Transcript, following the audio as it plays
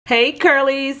Hey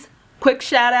Curlies, quick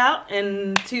shout out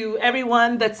and to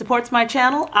everyone that supports my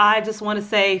channel. I just want to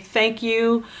say thank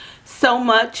you so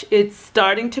much. It's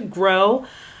starting to grow.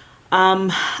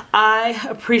 I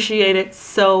appreciate it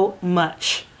so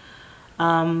much.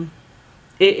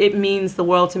 It means the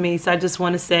world to me, so I just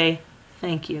want to say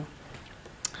thank you.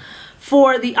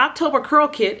 For the October curl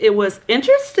kit, it was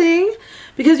interesting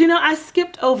because, you know, I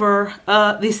skipped over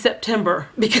the September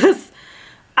because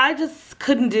I just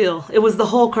couldn't deal. It was the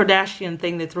whole Kardashian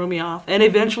thing that threw me off. And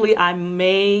eventually I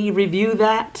may review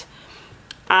that.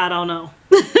 I don't know.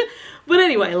 But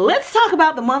anyway, let's talk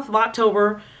about the month of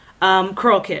October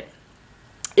curl kit.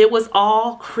 It was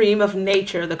all Creme of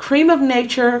Nature. The Creme of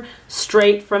Nature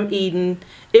straight from Eden.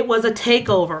 It was a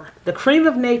takeover. The Creme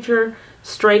of Nature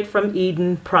straight from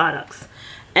Eden products.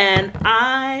 And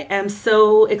I am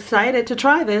so excited to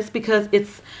try this because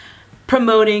it's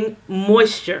promoting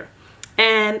moisture.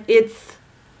 And it's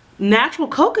natural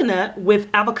coconut with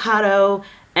avocado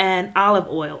and olive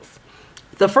oils.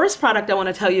 The first product I want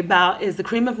to tell you about is the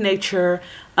Creme of Nature,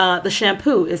 the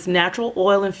shampoo. It's natural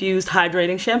oil infused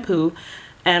hydrating shampoo.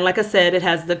 And like I said, it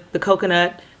has the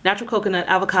coconut, natural coconut,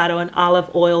 avocado, and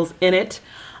olive oils in it.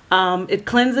 It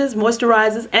cleanses,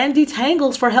 moisturizes, and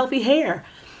detangles for healthy hair.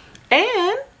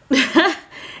 And it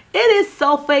is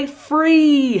sulfate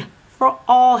free for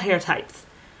all hair types.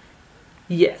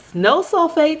 Yes, no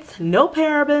sulfates, no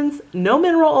parabens, no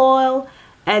mineral oil,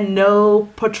 and no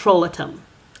petrolatum.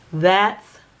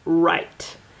 That's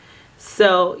right.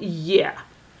 So yeah,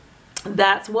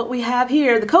 that's what we have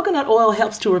here. The coconut oil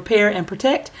helps to repair and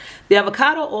protect, the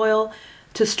avocado oil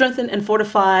to strengthen and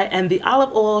fortify, and the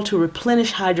olive oil to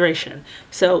replenish hydration.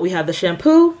 So we have the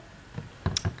shampoo.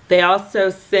 They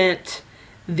also sent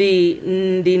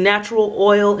the natural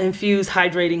oil infused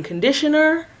hydrating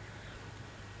conditioner.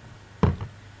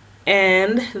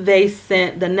 And they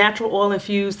sent the natural oil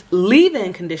infused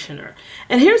leave-in conditioner.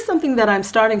 And here's something that I'm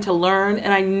starting to learn,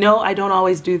 and I know I don't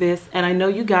always do this, and I know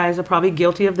you guys are probably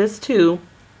guilty of this too.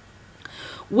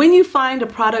 When you find a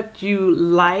product you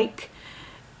like,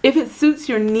 if it suits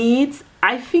your needs,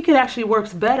 I think it actually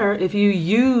works better if you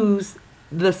use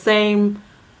the same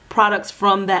products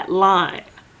from that line.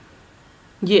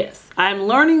 Yes, I'm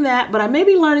learning that, but I may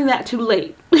be learning that too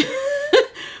late.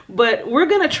 But we're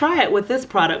going to try it with this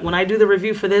product. When I do the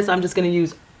review for this, I'm just going to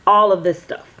use all of this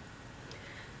stuff.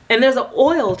 And there's an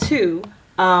oil too.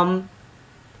 Yeah,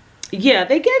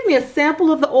 they gave me a sample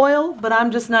of the oil, but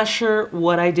I'm just not sure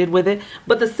what I did with it.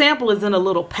 But the sample is in a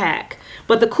little pack.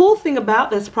 But the cool thing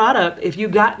about this product, if you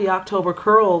got the October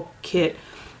Curl Kit,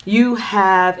 you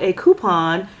have a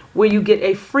coupon where you get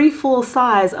a free full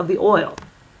size of the oil.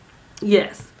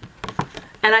 Yes.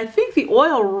 And I think the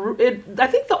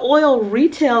oil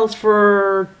retails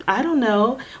for, I don't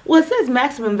know, well, it says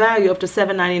maximum value up to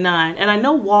 $7.99, and I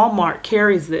know Walmart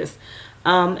carries this.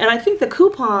 And I think the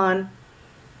coupon,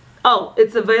 oh,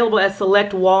 it's available at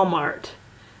select Walmart.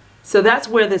 So that's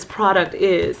where this product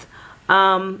is.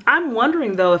 I'm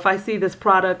wondering though, if I see this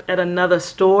product at another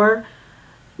store,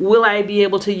 will I be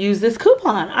able to use this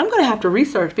coupon? I'm going to have to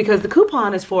research because the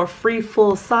coupon is for a free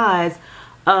full size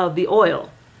of the oil.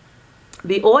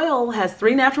 The oil has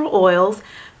 3 natural oils,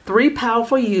 3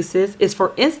 powerful uses. It's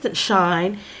for instant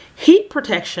shine, heat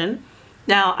protection.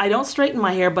 Now, I don't straighten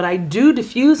my hair, but I do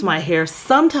diffuse my hair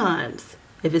sometimes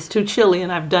if it's too chilly,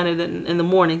 and I've done it in the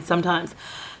morning sometimes.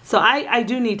 So I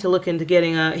do need to look into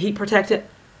getting a heat protectant.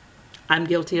 I'm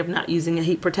guilty of not using a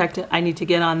heat protectant. I need to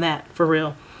get on that for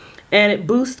real. And it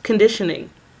boosts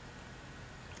conditioning.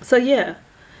 So yeah,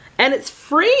 and it's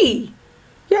free.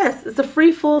 Yes, it's a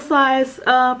free full-size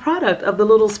product of the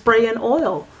little spray-in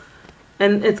oil.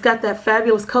 And it's got that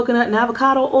fabulous coconut and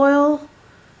avocado oil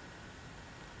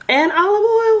and olive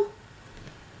oil.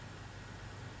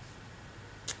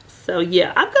 So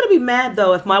yeah, I'm going to be mad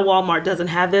though if my Walmart doesn't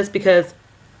have this, because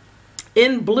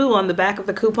in blue on the back of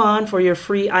the coupon for your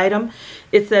free item,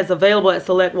 it says available at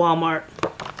select Walmart.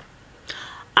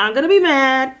 I'm going to be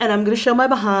mad and I'm going to show my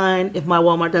behind if my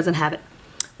Walmart doesn't have it.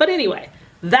 But anyway,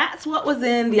 that's what was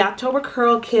in the October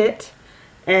Curl Kit,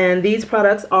 and these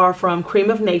products are from Creme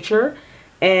of Nature,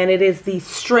 and it is the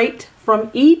Straight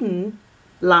from Eden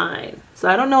line. So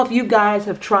I don't know if you guys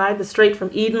have tried the Straight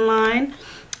from Eden line.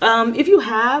 If you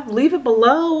have, leave it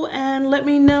below and let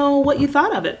me know what you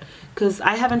thought of it, because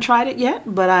I haven't tried it yet,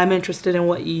 but I'm interested in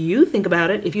what you think about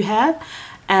it if you have,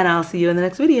 and I'll see you in the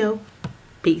next video.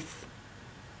 Peace.